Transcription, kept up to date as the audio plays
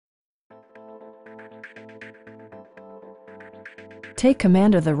Take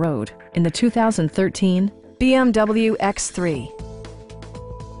command of the road in the 2013 BMW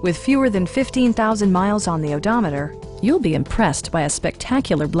X3. With fewer than 15,000 miles on the odometer, you'll be impressed by a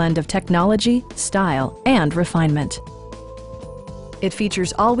spectacular blend of technology, style, and refinement. It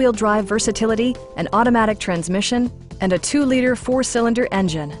features all-wheel drive versatility, an automatic transmission, and a 2-liter 4-cylinder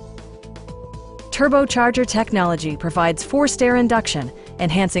engine. Turbocharger technology provides forced-air induction,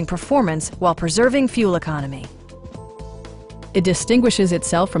 enhancing performance while preserving fuel economy. It distinguishes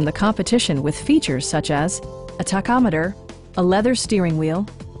itself from the competition with features such as a tachometer, a leather steering wheel,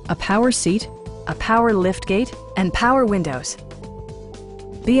 a power seat, a power liftgate, and power windows.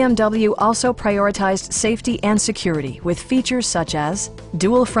 BMW also prioritized safety and security with features such as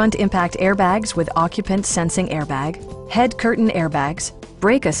dual front impact airbags with occupant sensing airbag, head curtain airbags,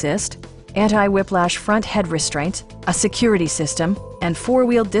 brake assist, anti-whiplash front head restraints, a security system, and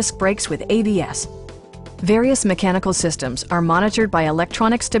 4-wheel disc brakes with ABS. Various mechanical systems are monitored by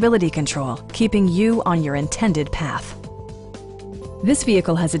electronic stability control, keeping you on your intended path. This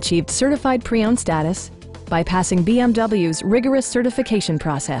vehicle has achieved certified pre-owned status by passing BMW's rigorous certification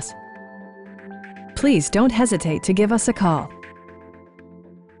process. Please don't hesitate to give us a call.